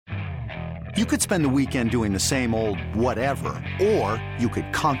You could spend the weekend doing the same old whatever, or you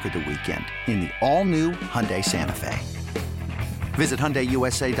could conquer the weekend in the all-new Hyundai Santa Fe. Visit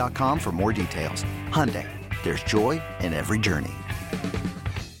HyundaiUSA.com for more details. Hyundai, there's joy in every journey.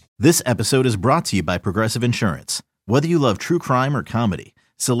 This episode is brought to you by Progressive Insurance. Whether you love true crime or comedy,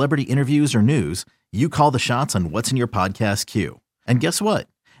 celebrity interviews or news, you call the shots on what's in your podcast queue. And guess what?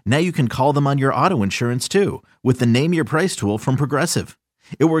 Now you can call them on your auto insurance too with the Name Your Price tool from Progressive.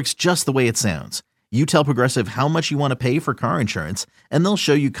 It works just the way it sounds. You tell Progressive how much you want to pay for car insurance, and they'll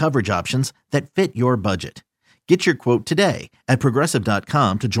show you coverage options that fit your budget. Get your quote today at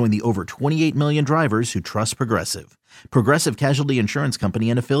Progressive.com to join the over 28 million drivers who trust Progressive. Progressive Casualty Insurance Company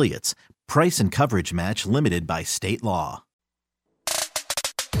and Affiliates. Price and coverage match limited by state law.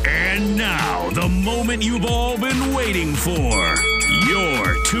 And now, the moment you've all been waiting for.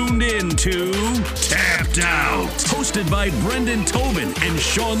 You're tuned in to Tapped Out. Hosted by Brendan Tobin and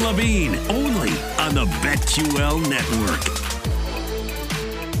Sean Levine. Only on the BetQL Network.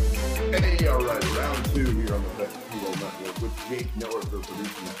 Hey, all right. Round two here on the BetQL Network with Jake Miller for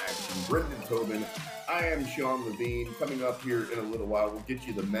producing the action. Brendan Tobin. I am Sean Levine. Coming up here in a little while, we'll get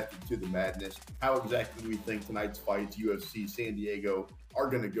you the method to the madness. How exactly we think tonight's fights, UFC, San Diego, are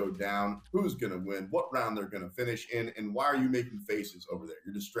going to go down, who's going to win, what round they're going to finish in, and why are you making faces over there?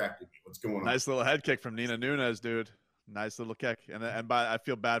 You're distracting me. What's going on? Nice little head kick from Nina Nunes, dude. Nice little kick. I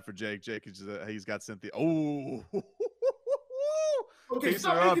feel bad for Jake. Jake, he's got Cynthia. Oh. Okay,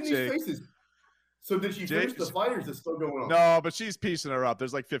 stop making these faces. So did she finish the fight, or is it still going on? No, but she's piecing her up.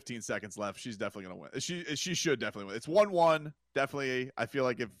 There's like 15 seconds left. She's definitely going to win. She should definitely win. It's 1-1. Definitely. I feel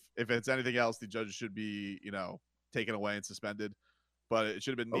like if it's anything else, the judges should be, taken away and suspended. But it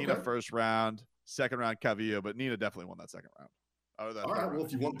should have been Nina first round, second round Calvillo, but Nina definitely won that second round. All right, well,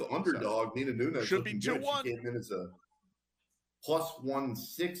 if you want the underdog, Nina Nunes should be 2-1. She came in as a plus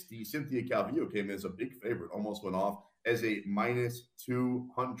 160. Cynthia Calvillo came in as a big favorite, almost went off as a minus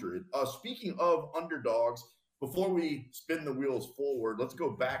 200. Speaking of underdogs, before we spin the wheels forward, let's go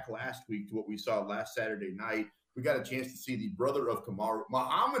back last week to what we saw last Saturday night. We got a chance to see the brother of Kamaru,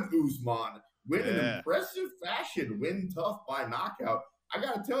 Muhammad Usman, win in impressive fashion, win tough by knockout. I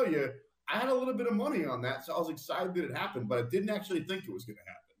got to tell you, I had a little bit of money on that, so I was excited that it happened, but I didn't actually think it was going to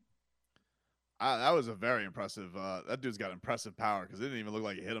happen. That was a very impressive. That dude's got impressive power because it didn't even look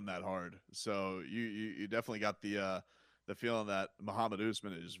like it hit him that hard. So you definitely got the feeling that Muhammad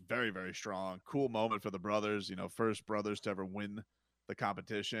Usman is very, very strong. Cool moment for the brothers. First brothers to ever win the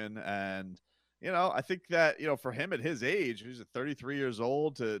competition, and I think that for him at his age, he's 33 years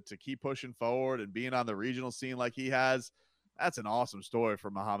old, to keep pushing forward and being on the regional scene like he has. That's an awesome story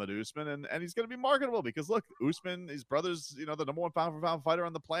for Muhammad Usman, and he's going to be marketable because look, Usman, his brother's the number one pound for pound fighter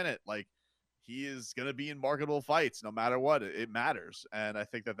on the planet. Like, he is going to be in marketable fights no matter what. It matters. And I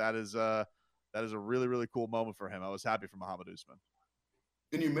think that is a really, really cool moment for him. I was happy for Muhammad Usman.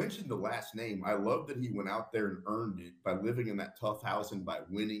 And you mentioned the last name. I love that he went out there and earned it by living in that tough house and by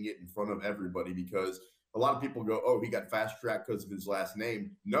winning it in front of everybody, because a lot of people go, oh, he got fast-tracked because of his last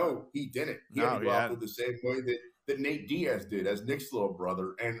name. No, he didn't. He had to go out there the same way that Nate Diaz did as Nick's little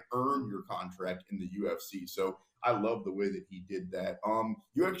brother and earn your contract in the UFC. So I love the way that he did that.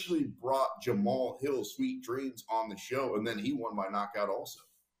 You actually brought Jamal Hill, Sweet Dreams, on the show, and then he won by knockout also.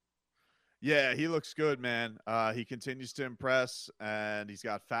 Yeah, he looks good, man. He continues to impress, and he's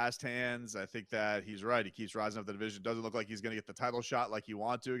got fast hands. I think that he's right. He keeps rising up the division. Doesn't look like he's going to get the title shot like he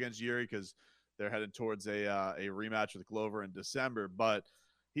wanted to against Yuri because they're headed towards a rematch with Glover in December. But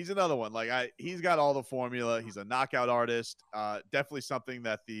he's another one. He's got all the formula. He's a knockout artist. Definitely something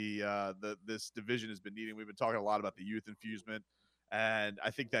that this division has been needing. We've been talking a lot about the youth infusement, and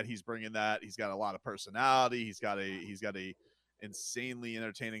I think that he's bringing that. He's got a lot of personality. He's got a insanely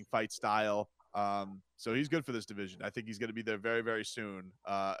entertaining fight style. So he's good for this division. I think he's going to be there very, very soon,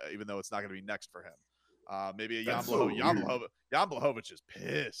 even though it's not going to be next for him. Maybe a Jan Blachowicz is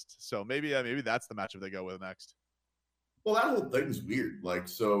pissed. So maybe that's the matchup they go with next. Well, that whole thing's weird.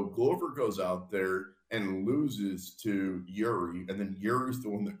 So Glover goes out there and loses to Yuri, and then Yuri's the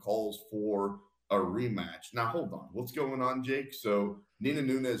one that calls for a rematch. Now, hold on. What's going on, Jake? So Nina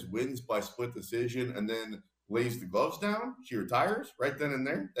Nunes wins by split decision and then lays the gloves down. She retires right then and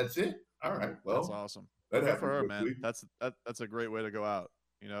there. That's it. All right. Well, that's awesome. That happened for her, quickly. Man. That's a great way to go out.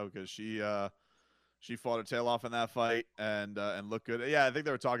 Because she fought her tail off in that fight and looked good. Yeah, I think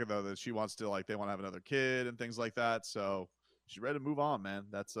they were talking though that she wants to they want to have another kid and things like that. So she's ready to move on, man.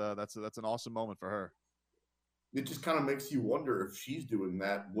 That's an awesome moment for her. It just kind of makes you wonder if she's doing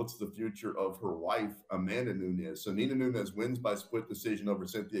that. What's the future of her wife, Amanda Nunes? So Nina Nunes wins by split decision over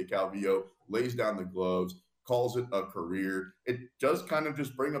Cynthia Calvillo, lays down the gloves. calls it a career. It does kind of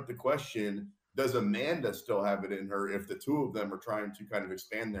just bring up the question, does Amanda still have it in her if the two of them are trying to kind of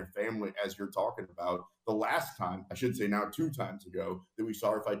expand their family, as you're talking about? The last time, I should say now 2 times ago, that we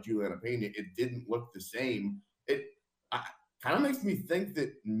saw her fight Juliana Pena, it didn't look the same. It kind of makes me think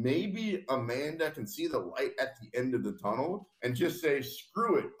that maybe Amanda can see the light at the end of the tunnel and just say,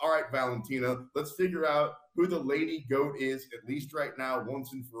 screw it. All right, Valentina, let's figure out who the lady GOAT is, at least right now,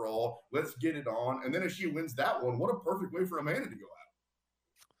 once and for all. Let's get it on. And then if she wins that one, what a perfect way for Amanda to go out.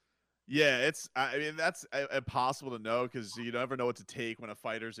 Yeah, I mean, that's impossible to know because you never know what to take when a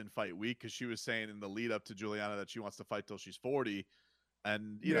fighter's in fight week, because she was saying in the lead up to Juliana that she wants to fight till she's 40.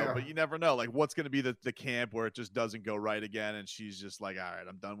 And, you know, but you never know, like, what's going to be the camp where it just doesn't go right again. And she's just like, all right,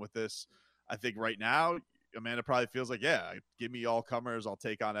 I'm done with this. I think right now, Amanda probably feels like, yeah, give me all comers. I'll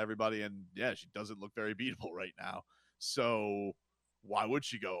take on everybody. And yeah, she doesn't look very beatable right now. So why would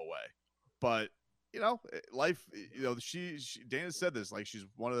she go away? But, you know, life, you know, Dana said this, like, she's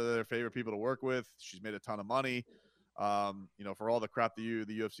one of their favorite people to work with. She's made a ton of money. You know, for all the crap the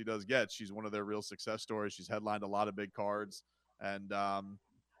UFC does get, she's one of their real success stories. She's headlined a lot of big cards. And,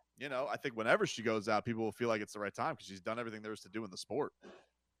 you know, I think whenever she goes out, people will feel like it's the right time because she's done everything there is to do in the sport.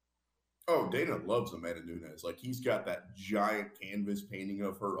 Oh, Dana loves Amanda Nunes. Like, he's got that giant canvas painting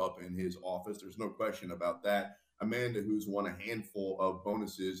of her up in his office. There's no question about that. Amanda, who's won a handful of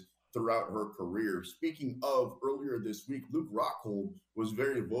bonuses throughout her career. Speaking of, earlier this week, Luke Rockhold was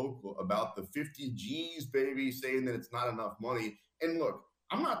very vocal about the 50 G's, baby, saying that it's not enough money. And look,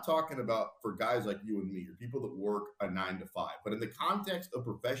 I'm not talking about for guys like you and me or people that work a 9 to 5, but in the context of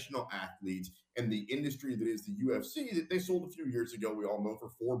professional athletes and the industry that is the UFC that they sold a few years ago, we all know,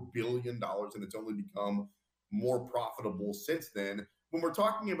 for $4 billion, and it's only become more profitable since then. When we're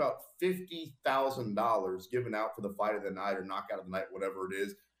talking about $50,000 given out for the fight of the night or knockout of the night, whatever it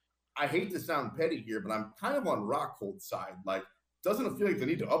is, I hate to sound petty here, but I'm kind of on Rockhold's side. Like, doesn't it feel like they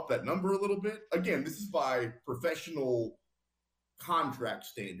need to up that number a little bit? Again, this is by professional contract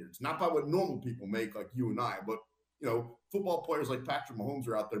standards, not by what normal people make like you and I, but you know, football players like Patrick Mahomes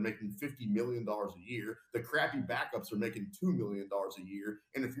are out there making $50 million a year. The crappy backups are making $2 million a year.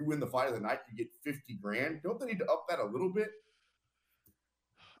 And if you win the fight of the night, you get 50 grand. Don't they need to up that a little bit?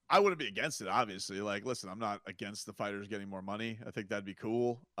 I wouldn't be against it, obviously. Like, listen, I'm not against the fighters getting more money. I think that'd be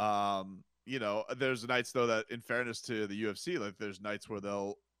cool. You know, there's nights though that, in fairness to the UFC, like there's nights where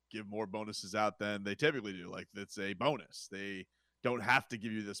they'll give more bonuses out than they typically do. Like, it's a bonus. They don't have to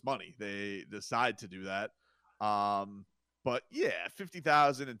give you this money. They decide to do that. But yeah,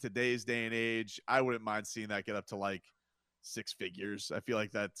 50,000 in today's day and age, I wouldn't mind seeing that get up to like 6 figures. I feel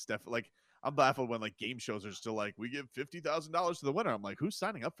like that's definitely, like, I'm baffled when like game shows are still like, we give $50,000 to the winner. I'm like, who's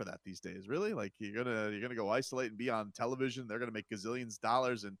signing up for that these days? Really? Like, you're gonna go isolate and be on television. They're gonna make gazillions of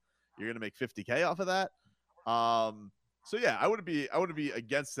dollars, and you're gonna make 50K off of that. So yeah, I wouldn't be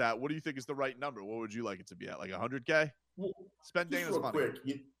against that. What do you think is the right number? What would you like it to be at? Like 100K? Well, spend Dana's money.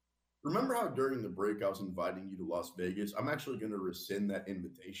 Quick, remember how during the break I was inviting you to Las Vegas? I'm actually going to rescind that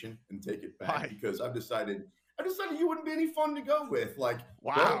invitation and take it back. Why? Because I've decided you wouldn't be any fun to go with. Like,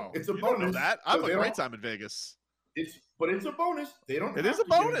 wow, well, it's a bonus. Don't know that I'm a great time in Vegas. But it's a bonus. They don't. It is a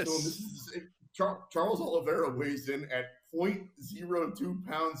bonus. This is Charles Oliveira weighs in at 0.02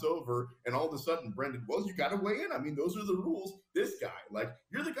 pounds over, and all of a sudden, Brendan, well, you got to weigh in. I mean, those are the rules. This guy, like,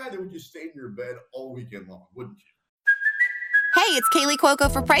 you're the guy that would just stay in your bed all weekend long, wouldn't you? Hey, it's Kaylee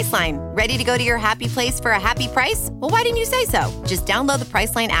Cuoco for Priceline. Ready to go to your happy place for a happy price? Well, why didn't you say so? Just download the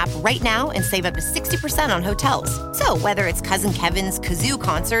Priceline app right now and save up to 60% on hotels. So whether it's Cousin Kevin's Kazoo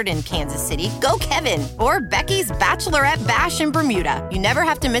Concert in Kansas City, go Kevin, or Becky's Bachelorette Bash in Bermuda, you never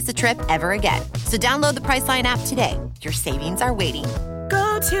have to miss a trip ever again. So download the Priceline app today. Your savings are waiting.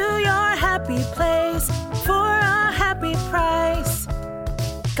 Go to your happy place for a happy price.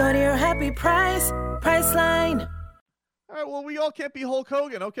 Go to your happy price, Priceline. All right, well, we all can't be Hulk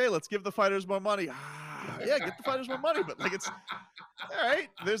Hogan. Okay, let's give the fighters more money. Yeah, get the fighters more money. But, like, it's all right.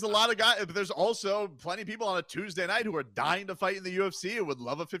 There's a lot of guys. But there's also plenty of people on a Tuesday night who are dying to fight in the UFC and would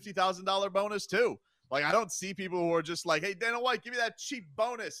love a $50,000 bonus, too. Like, I don't see people who are just like, hey, Dana White, give me that cheap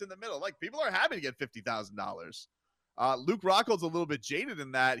bonus in the middle. Like, people are happy to get $50,000. Luke Rockhold's a little bit jaded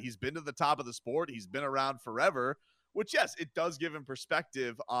in that he's been to the top of the sport. He's been around forever, which, yes, it does give him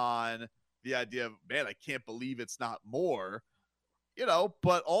perspective on the idea of, man, I can't believe it's not more, you know,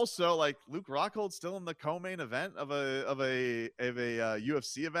 but also like Luke Rockhold's still in the co-main event of a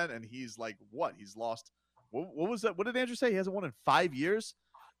UFC event. And he's like, what? He's lost. What was that? What did Andrew say? He hasn't won in 5 years.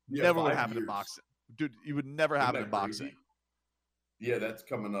 Yeah, never would happen in boxing, dude. You would never happen in boxing. Yeah. That's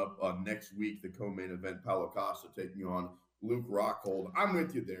coming up next week. The co-main event, Paulo Costa taking on Luke Rockhold. I'm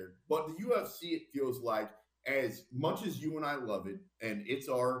with you there, but the UFC, it feels like as much as you and I love it, and it's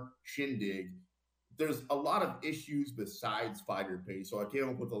our shindig, there's a lot of issues besides fighter pay. So I came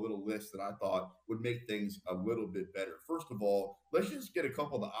up with a little list that I thought would make things a little bit better. First of all, let's just get a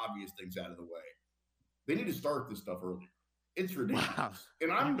couple of the obvious things out of the way. They need to start this stuff earlier. It's ridiculous. Wow.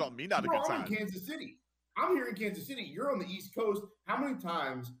 And I'm in Kansas City. I'm here in Kansas City. You're on the East Coast. How many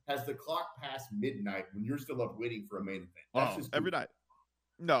times has the clock passed midnight when you're still up waiting for a main event? That's just every night.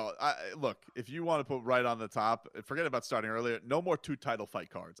 No, look, if you want to put right on the top, forget about starting earlier. No more 2 title fight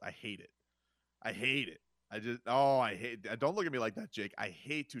cards. I hate it. I hate it. Don't look at me like that, Jake. I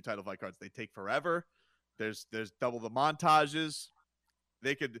hate 2 title fight cards. They take forever. There's double the montages.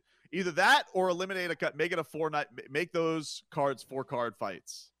 They could either that or eliminate a cut, make it a 4-night, make those cards 4-card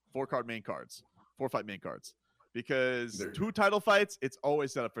fights, 4-card main cards, 4-fight main cards. Because 2 title fights, it's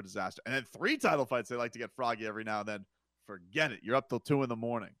always set up for disaster. And then 3 title fights, they like to get froggy every now and then. Forget it. You're up till 2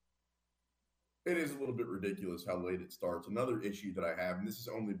 a.m. It is a little bit ridiculous how late it starts. Another issue that I have, and this has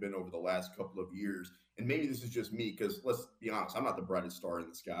only been over the last couple of years, and maybe this is just me because let's be honest, I'm not the brightest star in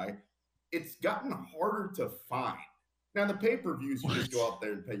the sky. It's gotten harder to find. Now, the pay-per-views, you just go out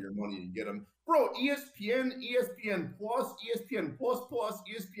there and pay your money and get them. Bro, ESPN, ESPN Plus, ESPN Plus,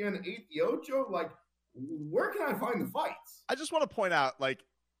 ESPN 88, like, where can I find the fights? I just want to point out, like,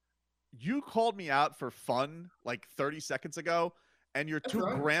 you called me out for fun like 30 seconds ago, and your That's 2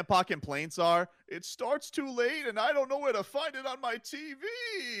 right. grandpa complaints are, it starts too late and I don't know where to find it on my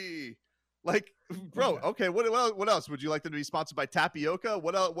TV. Like, bro, okay, what else? Would you like them to be sponsored by Tapioca?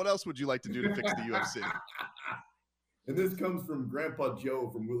 What else would you like to do to fix the UFC? And this comes from Grandpa Joe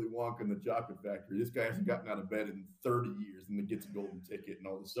from Willy Wonka and the Chocolate Factory. This guy hasn't gotten out of bed in 30 years and then gets a golden ticket, and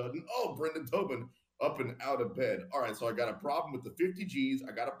all of a sudden, oh, Brendan Tobin up and out of bed. All right, so I got a problem with the 50 Gs.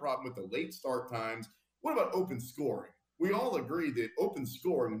 I got a problem with the late start times. What about open scoring? We all agree that open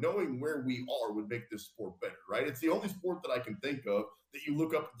scoring, knowing where we are, would make this sport better, right? It's the only sport that I can think of that you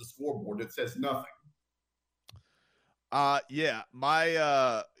look up at the scoreboard that says nothing. Yeah, my,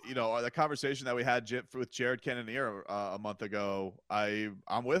 the conversation that we had with Jared Cannonier a month ago,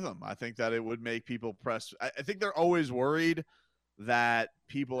 I'm with him. I think that it would make people press. I think they're always worried that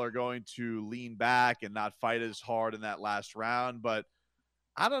people are going to lean back and not fight as hard in that last round. But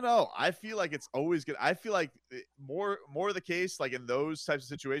I don't know. I feel like it's always good. I feel like more of the case, like in those types of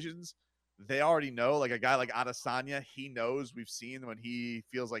situations, they already know, like a guy like Adesanya, he knows, we've seen when he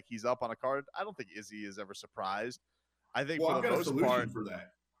feels like he's up on a card. I don't think Izzy is ever surprised. I think I've got a solution for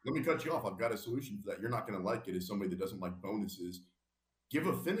that. Let me cut you off. I've got a solution for that. You're not going to like it as somebody that doesn't like bonuses. Give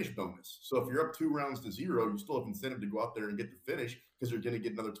a finish bonus. So if you're up 2 rounds to 0, you still have incentive to go out there and get the finish because you're going to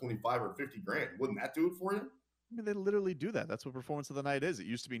get another 25 or 50 grand. Wouldn't that do it for you? I mean, they literally do that. That's what performance of the night is. It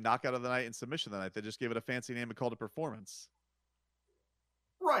used to be knockout of the night and submission of the night. They just gave it a fancy name and called it performance.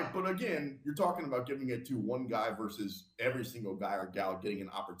 Right, but again, you're talking about giving it to one guy versus every single guy or gal getting an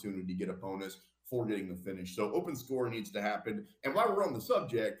opportunity to get a bonus for getting the finish. So open score needs to happen. And while we're on the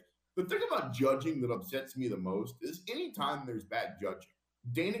subject, the thing about judging that upsets me the most is anytime there's bad judging.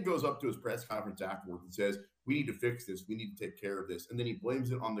 Dana goes up to his press conference afterwards and says, we need to fix this. We need to take care of this. And then he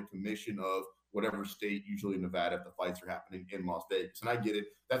blames it on the commission of whatever state, usually Nevada, if the fights are happening in Las Vegas. And I get it.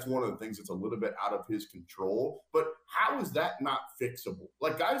 That's one of the things that's a little bit out of his control. But how is that not fixable?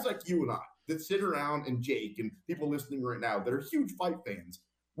 Like guys like you and I that sit around, and Jake and people listening right now that are huge fight fans,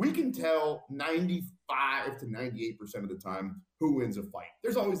 we can tell 95 to 98% of the time who wins a fight.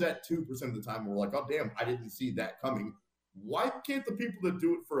 There's always that 2% of the time where we're like, oh, damn, I didn't see that coming. Why can't the people that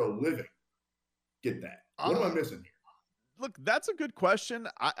do it for a living get that? What am I missing here? Look, that's a good question.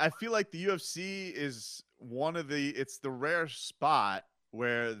 I feel like the UFC is it's the rare spot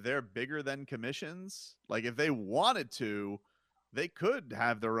where they're bigger than commissions. Like if they wanted to, they could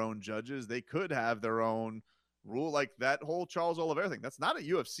have their own judges. They could have their own rule, like that whole Charles Oliveira thing. That's not a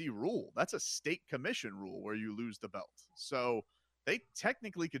UFC rule. That's a state commission rule where you lose the belt. So they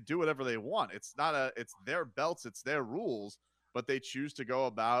technically could do whatever they want. It's their belts, it's their rules, but they choose to go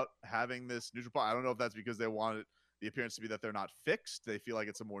about having this neutral part. I don't know if that's because they wanted the appearance to be that they're not fixed. They feel like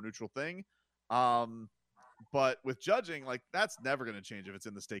it's a more neutral thing. But with judging, like that's never going to change if it's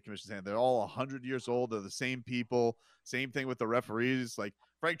in the state commission's hand. They're all 100 years old. They're the same people. Same thing with the referees. Like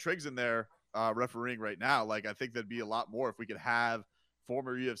Frank Trigg's in there refereeing right now. Like I think there'd be a lot more if we could have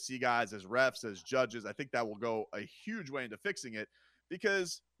former UFC guys as refs, as judges. I think that will go a huge way into fixing it,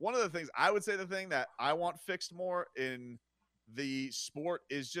 because one of the things I would say, the thing that I want fixed more in the sport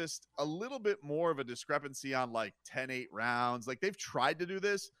is just a little bit more of a discrepancy on like 10-8 rounds. Like they've tried to do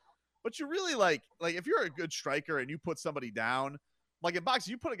this, but you really like if you're a good striker and you put somebody down, like in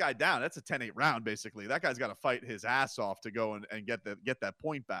boxing, you put a guy down, that's a 10-8 round. Basically that guy's got to fight his ass off to go and get that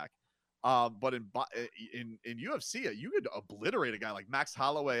point back. But in UFC, you could obliterate a guy like Max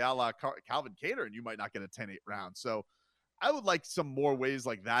Holloway a la Calvin Kattar, and you might not get a 10-8 round. So I would like some more ways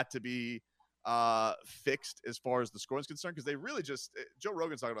like that to be fixed as far as the scoring is concerned, because they really just Joe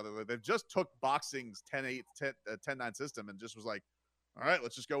Rogan's talking about it. They've just took boxing's 10-8, 10-9 system and just was like, all right,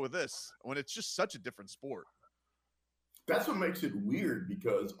 let's just go with this, when it's just such a different sport. That's what makes it weird,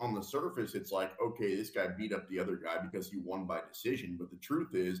 because on the surface, it's like, okay, this guy beat up the other guy because he won by decision. But the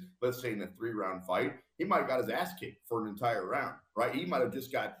truth is, let's say in a 3-round fight, he might have got his ass kicked for an entire round, right? He might have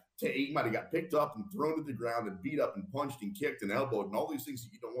just got picked up and thrown to the ground and beat up and punched and kicked and elbowed and all these things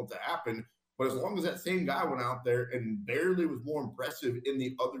that you don't want to happen. But as long as that same guy went out there and barely was more impressive in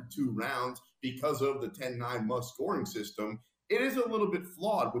the other 2 rounds because of the 10-9 must scoring system, it is a little bit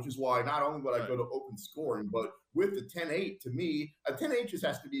flawed, which is why not only would I go to open scoring, but with the 10-8, to me, a 10-8 just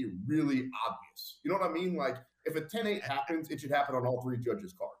has to be really obvious. You know what I mean? Like, if a 10-8 happens, it should happen on all 3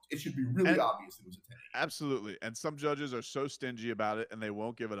 judges' cards. It should be really obvious it was a 10-8. Absolutely. And some judges are so stingy about it, and they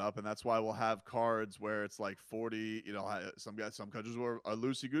won't give it up. And that's why we'll have cards where it's like 40, some judges are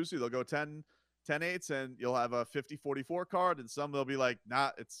loosey-goosey. They'll go 10-8s, and you'll have a 50-44 card, and some they'll be like,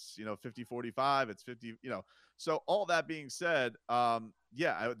 nah, it's 50-45, it's 50, So all that being said,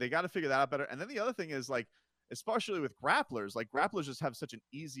 they got to figure that out better. And then the other thing is, like, especially with grapplers, like grapplers just have such an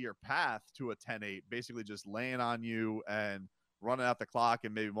easier path to a 10-8, basically just laying on you and running out the clock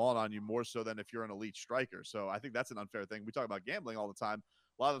and maybe mauling on you more so than if you're an elite striker. So I think that's an unfair thing. We talk about gambling all the time.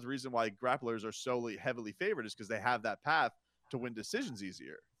 A lot of the reason why grapplers are so heavily favored is because they have that path to win decisions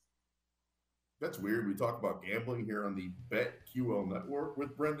easier. That's weird. We talk about gambling here on the BetQL Network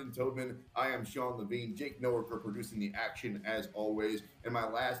with Brendan Tobin. I am Sean Levine. Jake Noack for producing the action as always. And my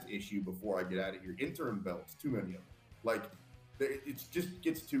last issue before I get out of here, interim belts, too many of them. Like, it just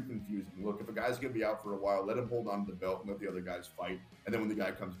gets too confusing. Look, if a guy's going to be out for a while, let him hold on to the belt and let the other guys fight. And then when the guy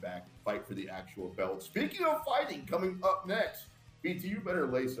comes back, fight for the actual belt. Speaking of fighting, coming up next, BT, you better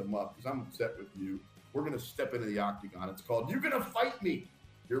lace him up because I'm upset with you. We're going to step into the octagon. It's called "You're Gonna Fight Me."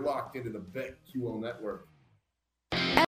 You're locked into the BetQL Network.